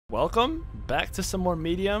Welcome back to some more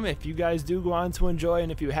Medium. If you guys do go on to enjoy,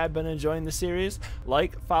 and if you have been enjoying the series,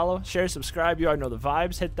 like, follow, share, subscribe. You already know the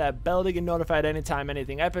vibes. Hit that bell to get notified anytime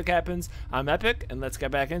anything epic happens. I'm Epic, and let's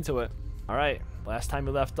get back into it. Alright, last time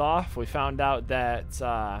we left off, we found out that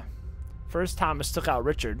first Thomas took out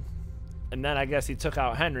Richard, and then I guess he took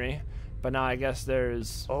out Henry, but now I guess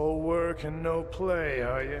there's... All work and no play,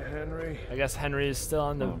 are you, Henry? I guess Henry is still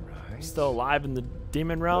on the... still alive in the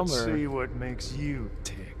demon realm. Let's or... see what makes you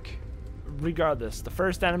tick. Regardless, the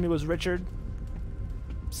first enemy was Richard,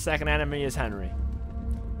 second enemy is Henry.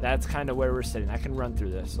 That's kind of where we're sitting. I can run through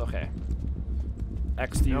this. Okay.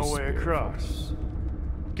 X to use No way spear. across.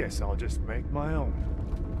 Guess I'll just make my own.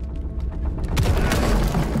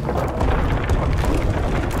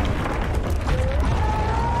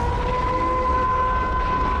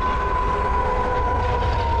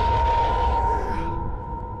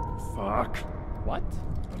 Fuck. What?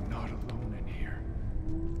 I'm not alone in here.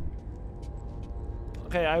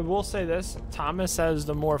 Okay, I will say this. Thomas has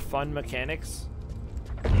the more fun mechanics.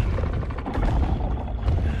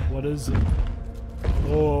 What is it?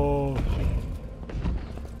 Oh.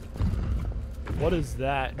 What is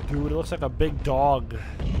that? Dude, it looks like a big dog.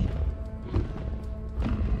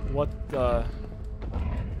 What the...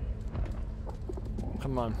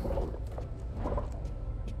 Come on.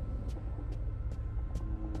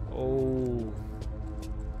 Oh.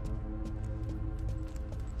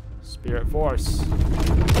 Spirit Force.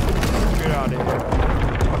 Get out of here.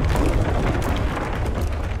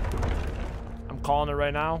 I'm calling it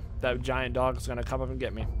right now. That giant dog is gonna come up and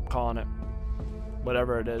get me. I'm calling it.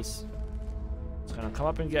 Whatever it is. It's gonna come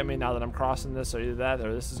up and get me now that I'm crossing this, or either that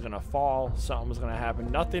or this is gonna fall. Something's gonna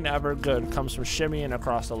happen. Nothing ever good comes from shimmying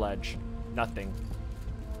across the ledge. Nothing.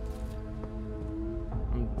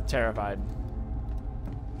 I'm terrified.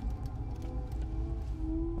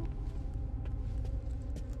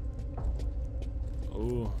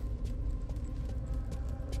 Ooh.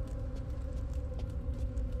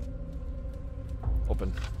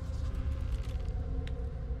 Open.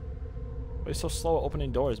 Why are you so slow at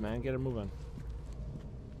opening doors, man? Get it moving.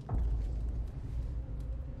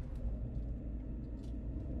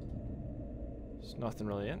 There's nothing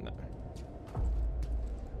really in there.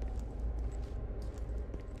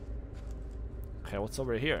 Okay, what's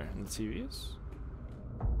over here in the TVs?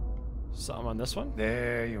 Something on this one?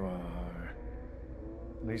 There you are.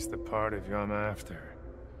 At least the part of you I'm after.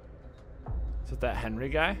 Is it that Henry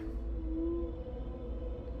guy?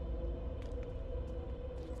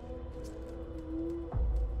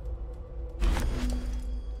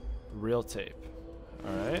 Real tape.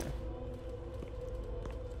 Alright.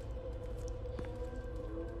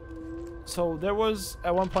 So there was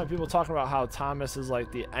at one point people talking about how Thomas is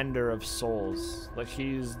like the ender of souls. Like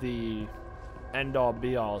he's the end all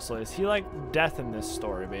be all. So is he like death in this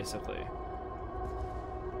story basically?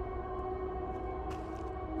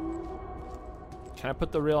 Can I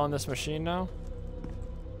put the reel on this machine now?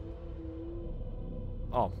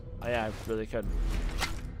 Oh, yeah, I really could.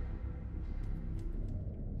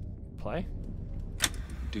 Play?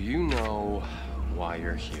 Do you know why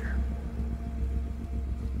you're here?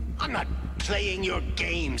 I'm not playing your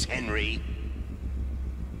games, Henry.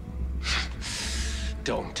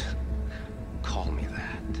 Don't call me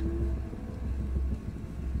that.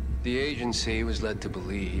 The agency was led to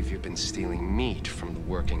believe you've been stealing meat from the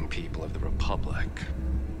working people of the Republic.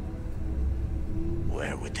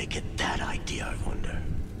 Where would they get that idea, I wonder?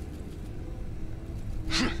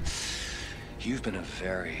 You've been a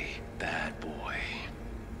very bad boy.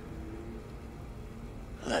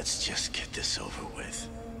 Let's just get this over with.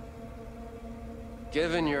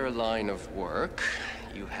 Given your line of work,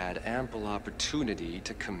 you had ample opportunity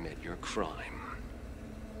to commit your crime.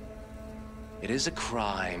 It is a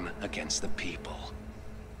crime against the people.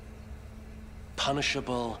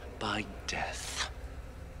 Punishable by death.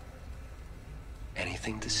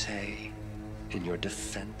 Anything to say in your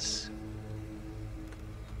defense?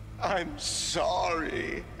 I'm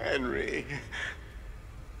sorry, Henry.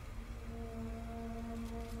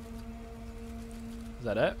 Is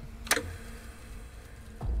that it?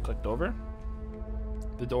 Clicked over.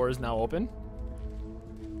 The door is now open.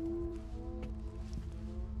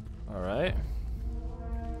 Alright.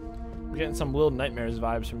 We're getting some Little Nightmares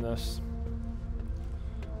vibes from this.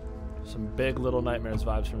 Some big Little Nightmares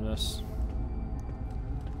vibes from this.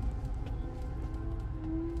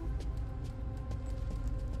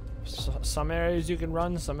 Some areas you can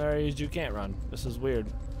run, some areas you can't run. This is weird.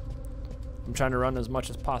 I'm trying to run as much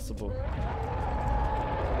as possible.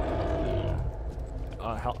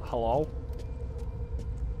 Hello?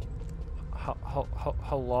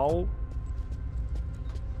 Hello?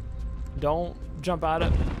 Don't jump out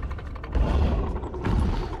of...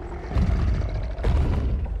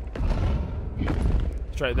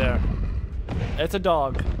 It's right there. It's a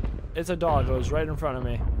dog. It's a dog. It was right in front of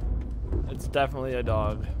me. It's definitely a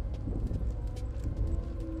dog.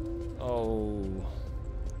 Oh.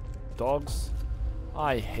 Dogs?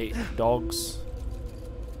 I hate dogs.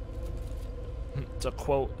 It's a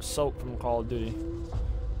quote, Soap from Call of Duty.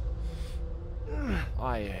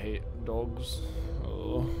 I hate dogs.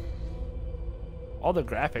 Oh. All the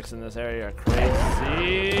graphics in this area are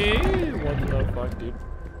crazy. What the fuck, dude?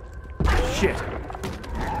 Shit.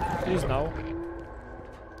 Please no.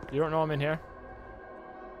 You don't know I'm in here?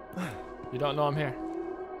 You don't know I'm here?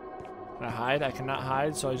 Can I hide? I cannot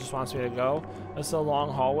hide, so it just wants me to go. This is a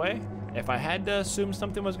long hallway. If I had to assume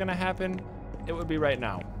something was gonna happen, it would be right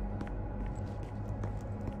now.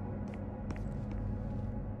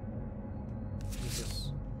 What is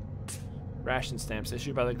this? Ration stamps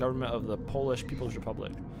issued by the government of the Polish People's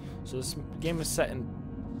Republic. So this game is set in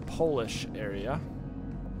Polish area.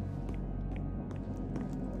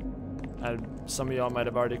 Some of y'all might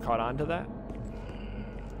have already caught on to that.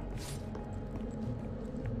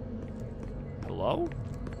 Hello?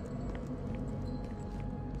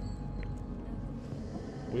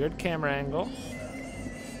 Weird camera angle.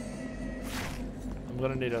 I'm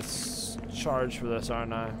gonna need a charge for this,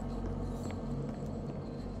 aren't I?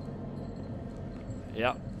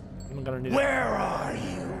 Yep. I'm gonna need. Where are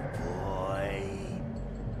you, boy?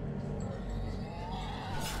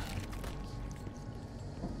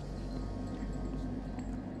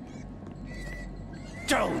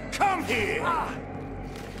 Don't come here!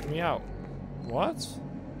 Get me out. What?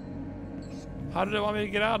 How did it want me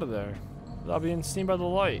to get out of there? Without being seen by the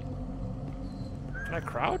light. Can I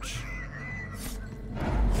crouch?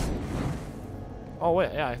 Oh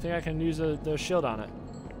wait, yeah, I think I can use the shield on it.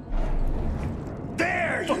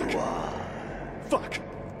 There you are! Fuck!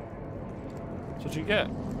 That's what you get.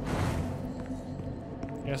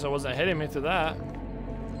 Guess I wasn't hitting me through that.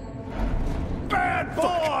 Bad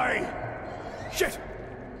boy! Shit!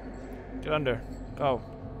 Get under. Go.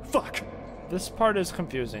 Fuck! This part is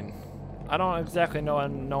confusing. I don't exactly know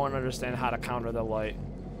and no one understand how to counter the light.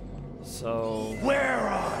 So Where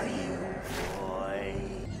are you, boy?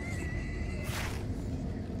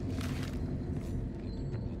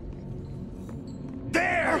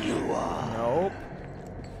 There you are! nope.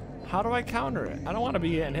 How do I counter it? I don't want to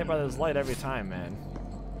be getting hit by this light every time, man.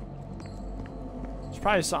 It's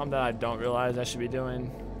probably something that I don't realize I should be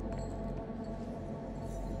doing.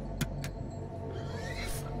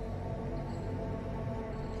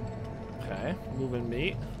 Okay, moving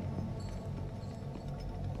meat.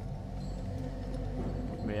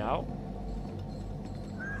 Me out.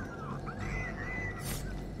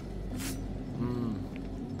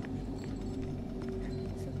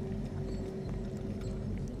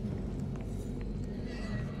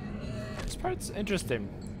 This part's interesting.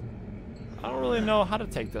 I don't really know how to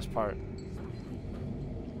take this part.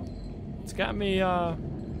 It's got me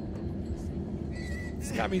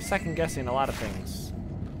second guessing a lot of things.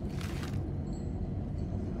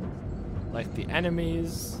 Like the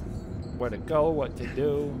enemies, where to go, what to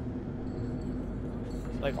do.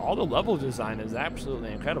 Like all the level design is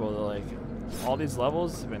absolutely incredible. Like all these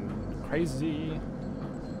levels have been crazy.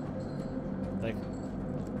 Like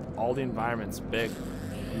all the environments big,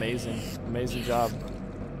 amazing job.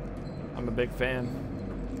 I'm a big fan.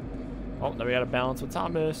 Oh, now we gotta balance with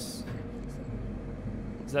Thomas.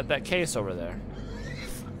 Is that case over there?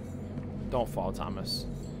 Don't fall, Thomas.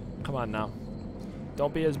 Come on now.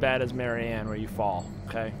 Don't be as bad as Marianne where you fall,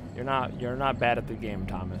 okay? You're not bad at the game,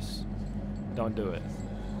 Thomas. Don't do it.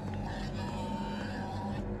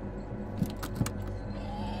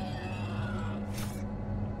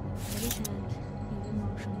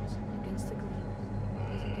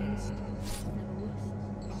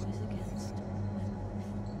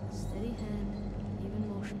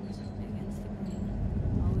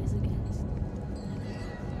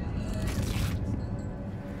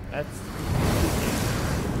 That's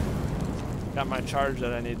got my charge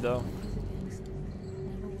that I need though.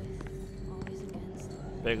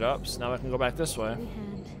 Big ups. Now I can go back this way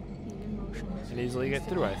and easily get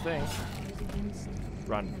through, I think.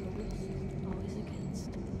 Run.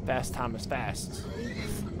 Fast, Thomas, fast.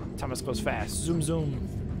 Thomas goes fast. Zoom, zoom.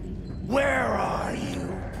 Where are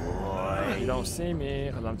you, boy? You don't see me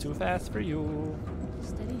because I'm too fast for you.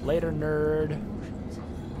 Later, nerd.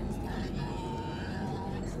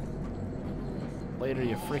 Later,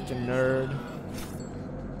 you freaking nerd.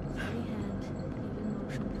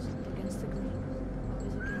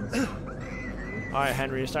 Alright,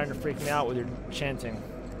 Henry, you're starting to freak me out with your chanting.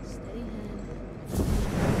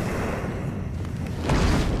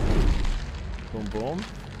 Boom, boom.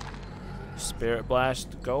 Spirit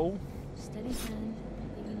blast, go.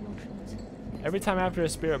 Every time after a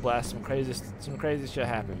spirit blast, some crazy shit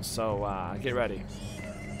happens. So get ready.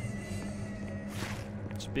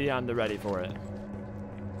 Just be on the ready for it.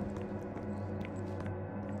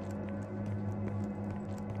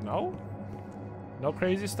 No? No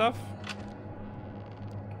crazy stuff?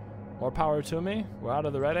 More power to me. We're out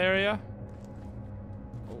of the red area.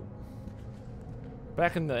 Oh.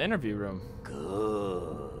 Back in the interview room.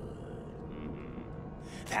 Good.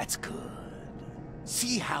 That's good.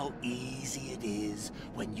 See how easy it is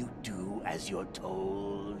when you do as you're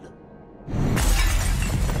told?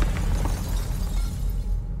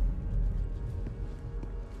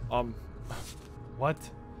 What?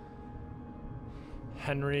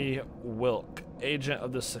 Henry Wilk, agent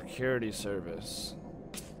of the security service.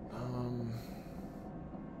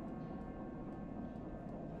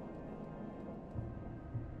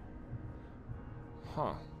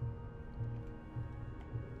 Huh.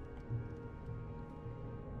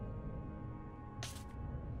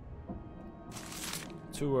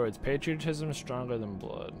 Two words. Patriotism stronger than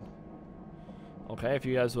blood. Okay, if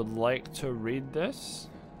you guys would like to read this,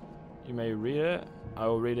 you may read it. I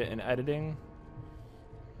will read it in editing.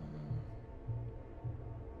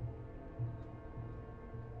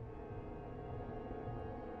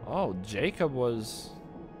 Oh, Jacob was...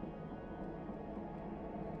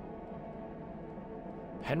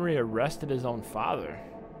 Henry arrested his own father.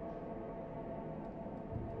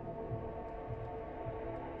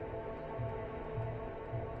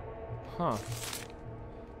 Huh.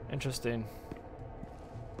 Interesting.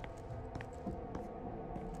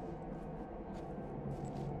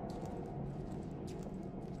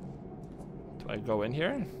 Do I go in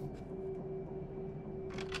here?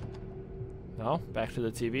 No? Back to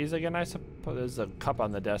the TVs again, I suppose. There's a cup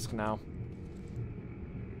on the desk now.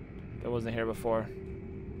 That wasn't here before.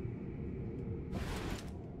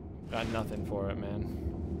 Got nothing for it, man.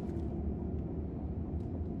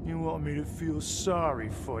 You want me to feel sorry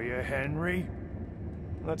for you, Henry?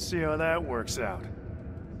 Let's see how that works out.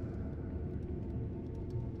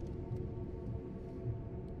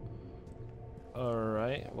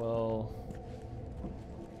 Alright, well...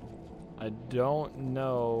 I don't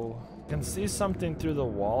know... I can see something through the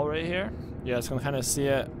wall right here. You guys can kind of see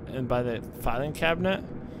it in by the filing cabinet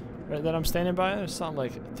right that I'm standing by. There's something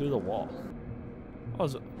like through the wall. Oh,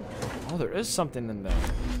 there is something in there.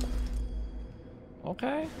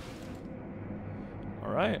 Okay.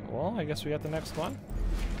 Alright, well, I guess we got the next one.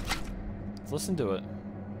 Let's listen to it.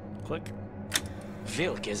 Click.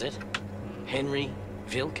 Vilk, is it? Henry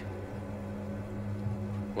Vilk?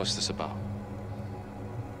 What's this about?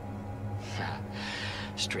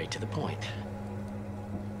 Straight to the point.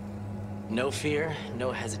 No fear,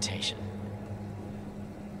 no hesitation.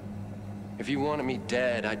 If you wanted me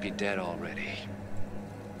dead, I'd be dead already.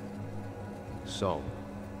 So,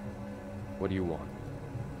 what do you want?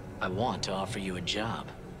 I want to offer you a job.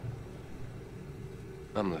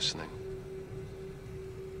 I'm listening.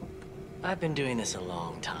 I've been doing this a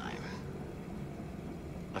long time.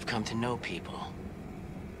 I've come to know people.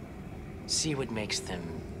 See what makes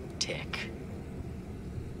them tick.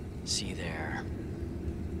 See their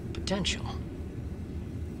potential.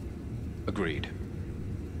 Agreed.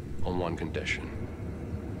 On one condition.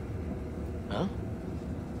 Huh?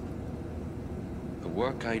 The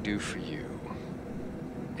work I do for you,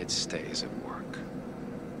 it stays at work.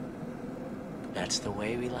 That's the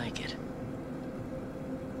way we like it.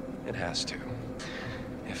 It has to.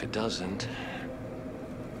 If it doesn't,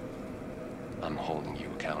 I'm holding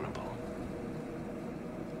you accountable.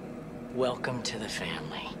 Welcome to the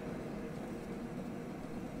family.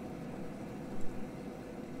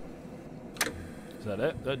 Is that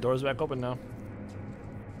it? The door's back open now.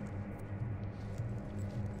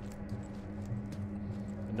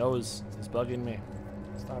 The nose is bugging me.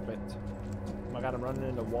 Stop it. Oh my god, I'm running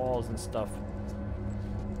into walls and stuff.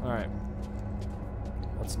 Alright.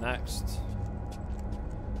 What's next?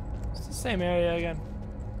 It's the same area again.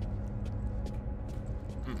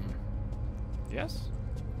 Yes?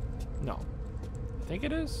 No. I think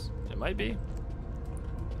it is. It might be.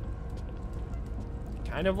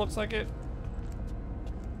 Kind of looks like it.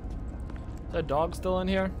 Is that dog still in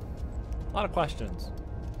here? A lot of questions.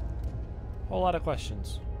 A whole lot of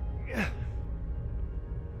questions.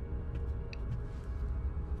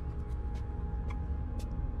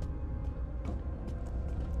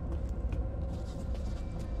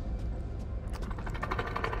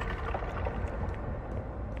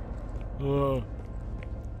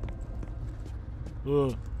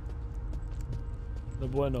 No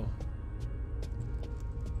bueno.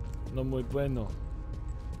 No muy bueno.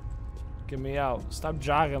 Get me out. Stop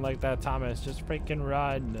jogging like that, Thomas. Just freaking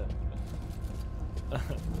run.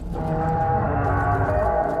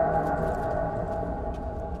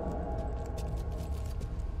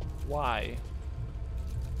 Why?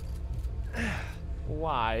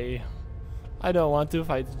 Why? I don't want to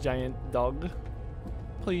fight the giant dog.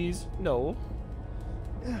 Please, no.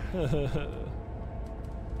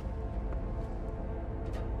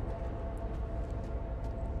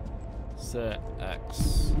 Set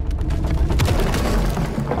X.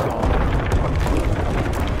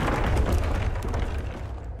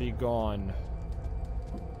 Be gone.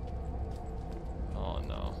 Oh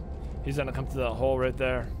no. He's gonna come to that hole right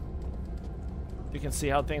there. You can see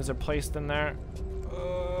how things are placed in there.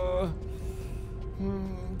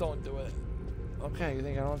 Don't do it. Okay, I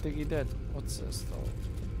don't think he did. What's this though?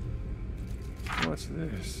 What's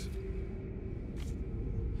this?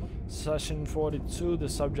 Session 42, the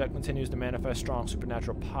subject continues to manifest strong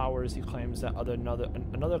supernatural powers. He claims that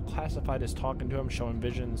another classified is talking to him, showing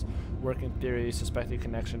visions, working theory, suspected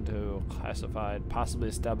connection to classified, possibly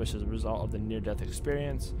established as a result of the near-death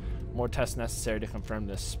experience. More tests necessary to confirm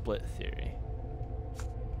this split theory.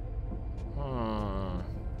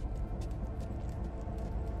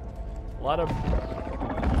 A lot of...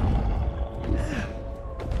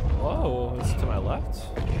 Whoa, this is to my left?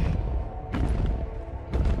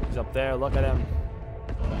 He's up there, look at him.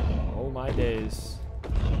 Oh my days.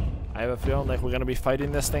 I have a feeling like we're gonna be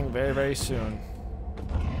fighting this thing very, very soon.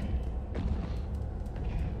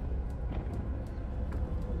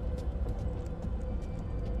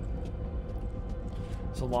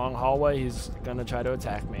 It's a long hallway, he's gonna try to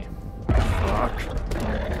attack me. Fuck.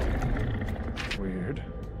 Weird.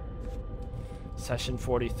 Session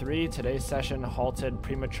 43. Today's session halted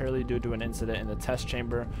prematurely due to an incident in the test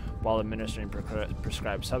chamber while administering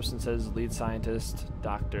prescribed substances. Lead scientist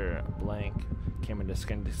Dr. Blank came into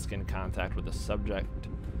skin-to-skin contact with the subject,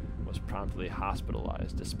 was promptly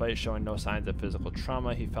hospitalized. Despite showing no signs of physical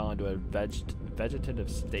trauma, he fell into a vegetative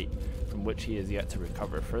state from which he is yet to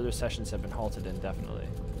recover. Further sessions have been halted indefinitely.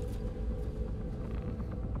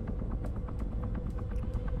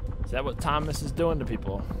 Is that what Thomas is doing to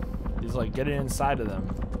people? He's like getting inside of them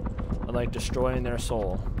and like destroying their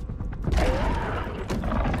soul. Oh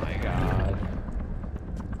my god.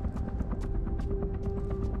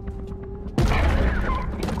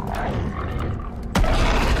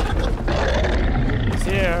 He's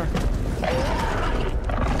here.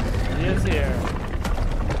 He is here.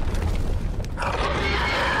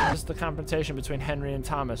 This is the confrontation between Henry and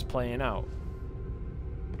Thomas playing out.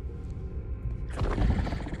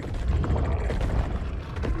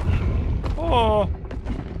 Oh!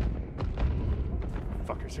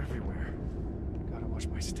 Fuckers everywhere. Gotta watch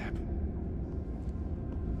my step.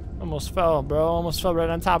 Almost fell, bro. Almost fell right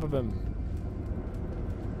on top of him.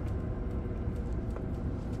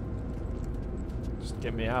 Just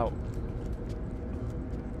get me out.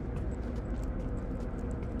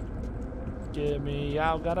 Get me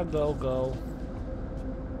out. Gotta go.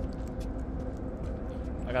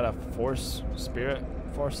 I gotta force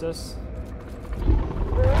this.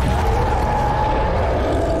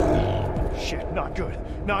 Shit, not good.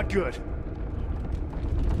 Not good.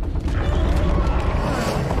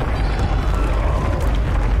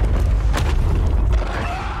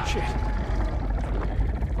 Shit.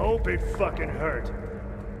 Hope it fucking hurt.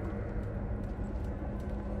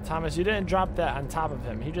 Thomas, you didn't drop that on top of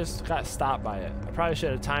him. He just got stopped by it. I probably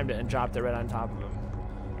should have timed it and dropped it right on top of him.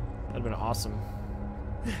 That'd have been awesome.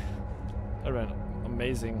 That'd have been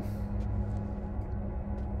amazing.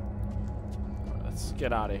 Let's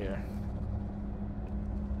get out of here.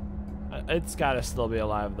 It's gotta still be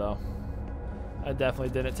alive though. I definitely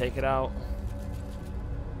didn't take it out.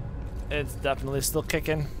 It's definitely still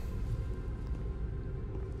kicking.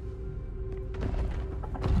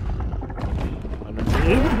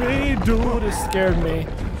 Underneath me, dude, it scared me.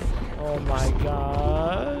 Oh my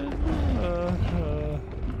god.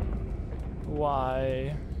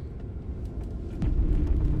 Why?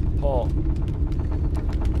 Pull.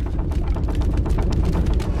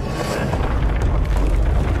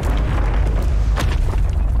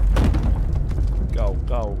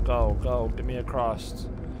 Go. Get me across.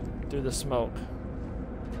 Through the smoke.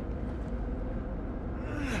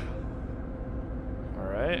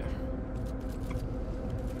 Alright.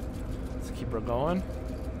 Let's keep her going.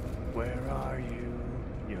 Where are you,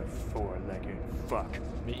 you four-legged fuck?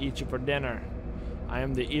 Let me eat you for dinner. I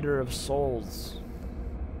am the eater of souls.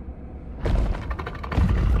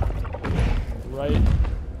 Right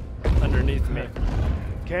underneath me.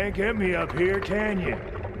 Can't get me up here, can you?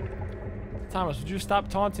 Thomas, would you stop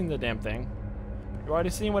taunting the damn thing? You already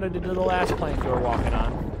seen what I did to the last plank you were walking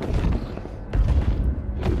on.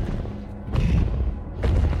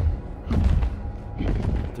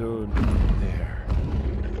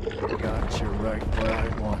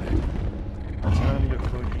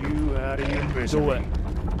 visit Do it. me.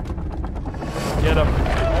 Get him.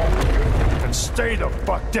 And stay the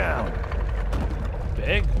fuck down.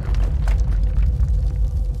 Big.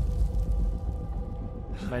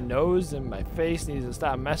 My nose and my face needs to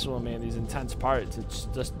stop messing with me in these intense parts. It's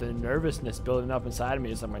just the nervousness building up inside of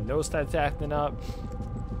me. It's like my nose starts acting up.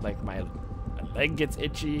 Like my leg gets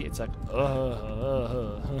itchy. It's like,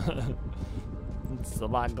 It's a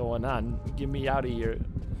lot going on. Get me out of here.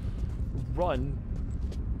 Run.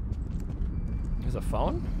 There's a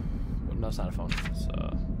phone? Well, no, it's not a phone. It's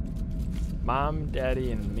Mom,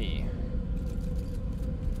 Daddy, and me.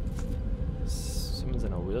 Someone's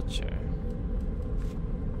in a wheelchair.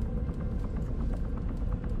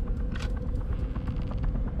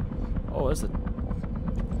 Oh, this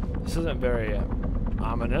isn't very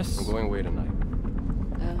ominous. I'm going away tonight.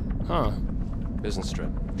 Huh. Business trip.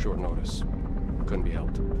 Short notice. Couldn't be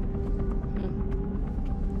helped.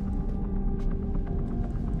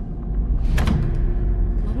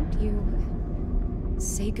 Won't you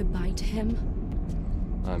say goodbye to him?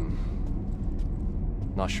 I'm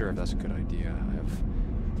not sure if that's a good idea. I have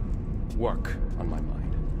work on my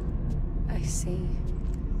mind. I see.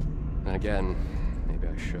 And again, maybe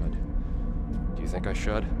I should. Do you think I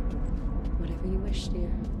should? Whatever you wish, dear.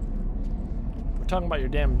 We're talking about your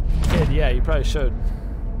damn kid. Yeah, you probably should.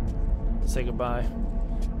 Say goodbye.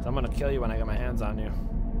 'Cause I'm gonna kill you when I get my hands on you.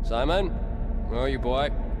 Simon? Where are you, boy?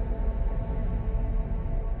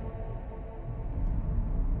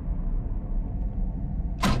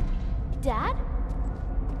 Dad?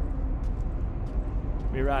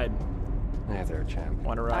 We ride. Hey there, champ.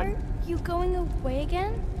 Wanna ride? Are you going away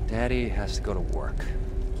again? Daddy has to go to work.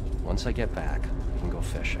 Once I get back, we can go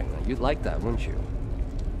fishing. You'd like that, wouldn't you?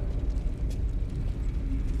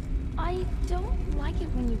 I don't like it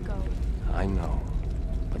when you go. I know.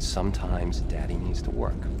 But sometimes Daddy needs to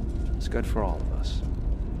work. It's good for all of us.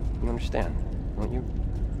 You understand, don't you?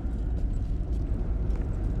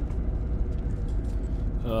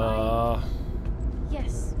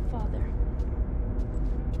 Yes, Father.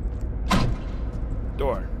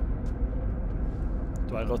 Door.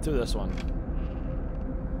 Do I go through this one?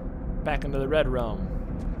 Back into the Red Realm.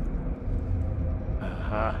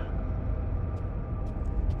 Uh-huh.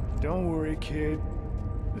 Don't worry, kid.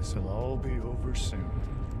 This'll all be over soon.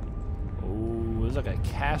 Oh, there's like a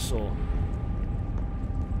castle.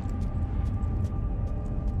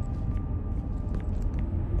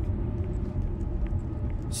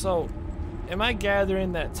 So, am I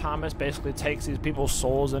gathering that Thomas basically takes these people's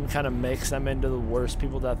souls and kind of makes them into the worst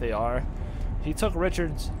people that they are? He took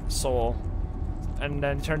Richard's soul and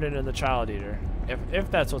then turned it into the Child Eater. If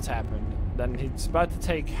that's what's happened, then he's about to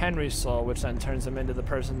take Henry's soul, which then turns him into the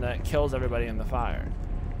person that kills everybody in the fire.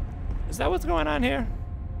 Is that what's going on here?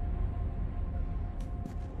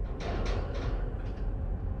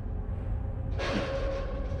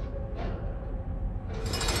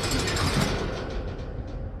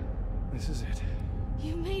 This is it.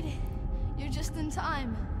 You made it. You're just in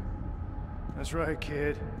time. That's right,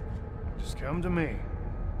 kid. Just come to me.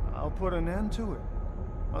 I'll put an end to it.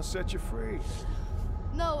 I'll set you free.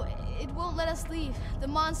 No, it won't let us leave. The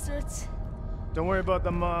monster, it's... Don't worry about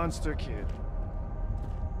the monster, kid.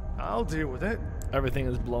 I'll deal with it. Everything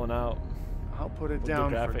is blown out. I'll put it With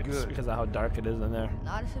down the for graphics good. because of how dark it is in there.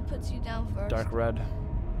 Not if it puts you down first. Dark red.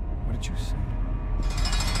 What did you say?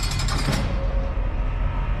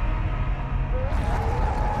 What the hell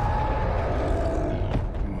are you?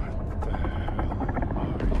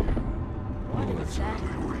 What is that?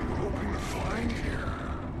 Were you hoping to find here?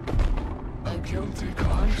 A guilty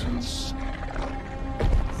conscience? A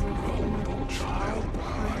vulnerable child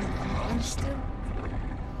behind the monster?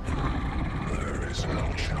 There is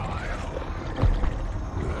no child.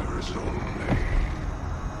 There is only me.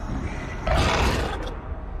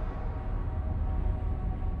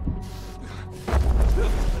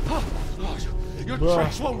 Your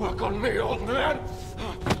tricks won't work on me, old man!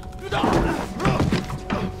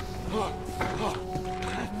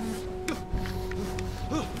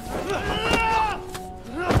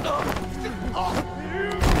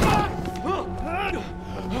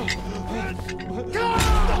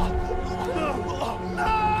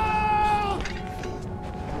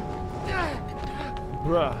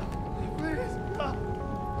 Bruh.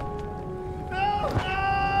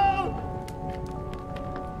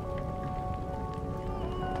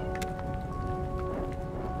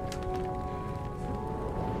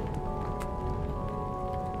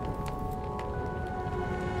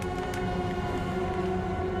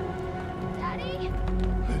 Daddy?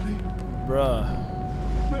 Lily?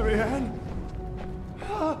 Bruh. Marianne?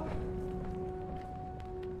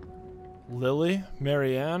 Lily?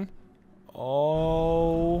 Marianne?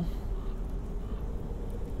 Oh.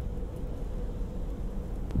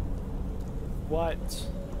 What?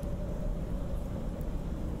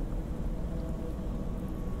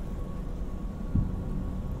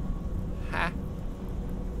 Ha.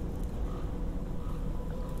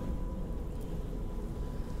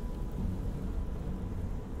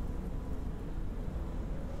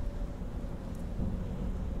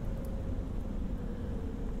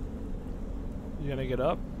 You gonna get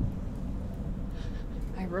up?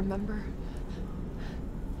 I remember.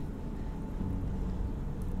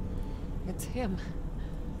 It's him.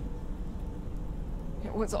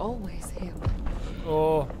 It was always him.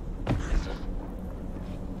 Oh.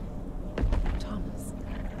 Thomas.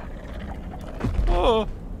 Oh.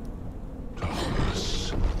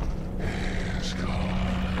 Thomas is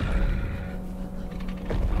gone.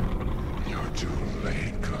 You're too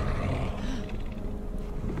late, girl.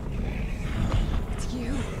 It's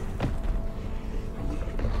you.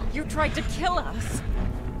 You tried to kill us.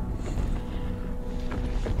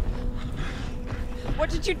 What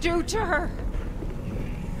did you do to her?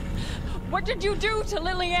 What did you do to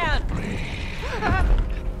Lillian? I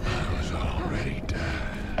was already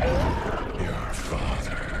dead. Your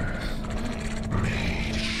father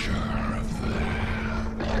made sure of that.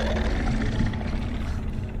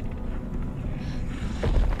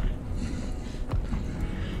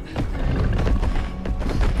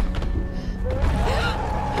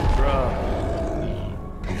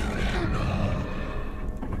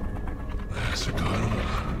 That's a good one.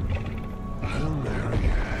 Little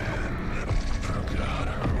Marianne forgot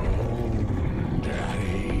her own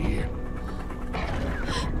daddy.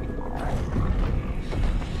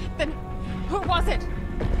 Then who was it?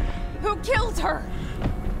 Who killed her?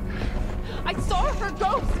 I saw her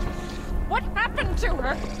ghost. What happened to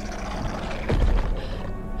her?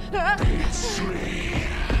 Sleep.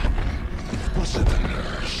 Was it the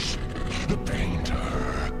nurse? The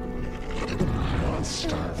painter? The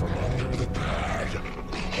monster from under the bed?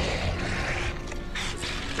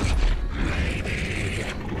 Maybe.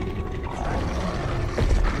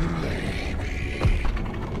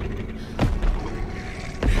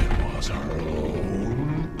 It was her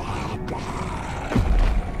own papa.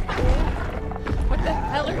 What the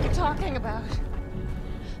hell are you talking about?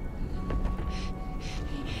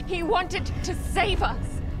 He wanted to save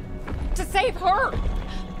us. To save her.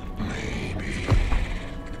 Maybe.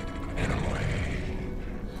 In a way,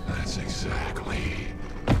 that's exactly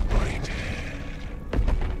what he did.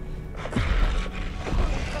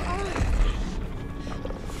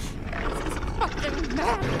 Fucking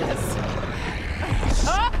madness.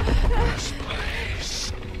 This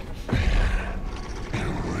place. It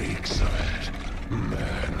reeks of it.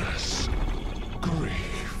 Madness.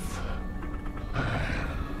 Grief.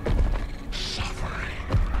 And suffering.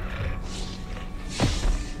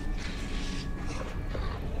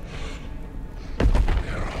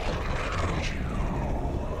 They're all around you.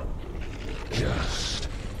 Just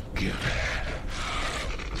give it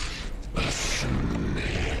a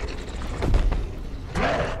sniff.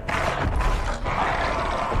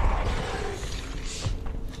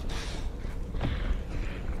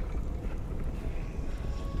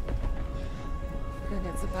 Then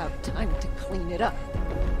it's about time to clean it up.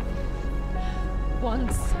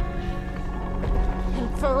 Once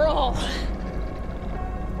and for all.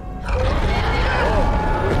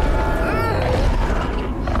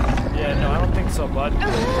 Yeah, no, I don't think so, bud. I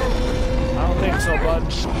don't think so, bud.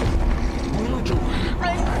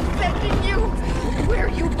 I'm sending you where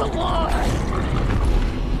you belong.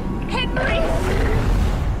 Henry!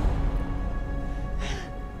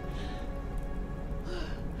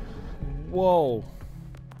 Whoa.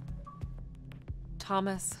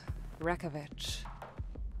 Thomas Rekovich.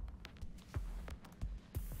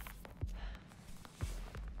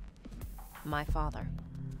 My father.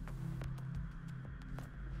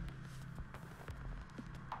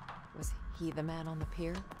 Was he the man on the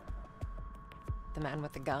pier? The man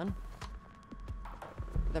with the gun?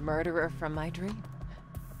 The murderer from my dream?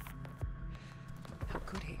 How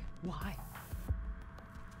could he? Why?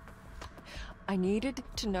 I needed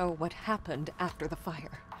to know what happened after the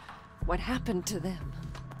fire. What happened to them?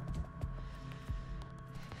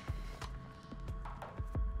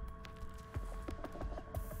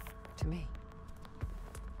 To me.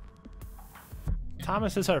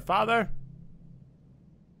 Thomas is her father?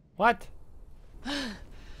 What?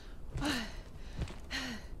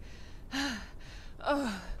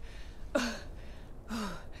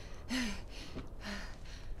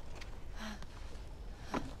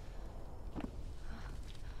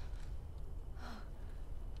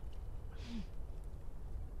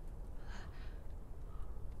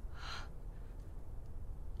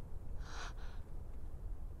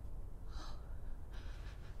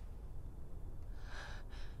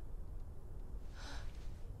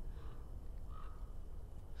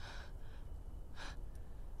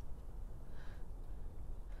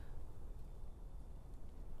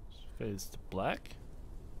 Fades to black.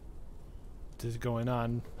 What is going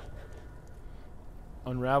on?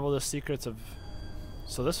 Unravel the secrets of...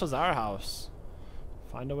 So this was our house.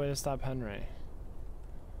 Find a way to stop Henry.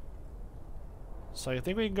 So I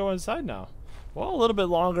think we can go inside now. Well, a little bit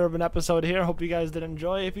longer of an episode here. Hope you guys did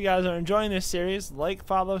enjoy. If you guys are enjoying this series, like,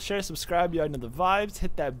 follow, share, subscribe. You already know the vibes.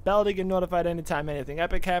 Hit that bell to get notified anytime anything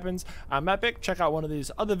epic happens. I'm Epic. Check out one of these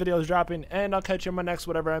other videos dropping, and I'll catch you in my next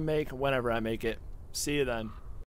whatever I make, whenever I make it. See you then.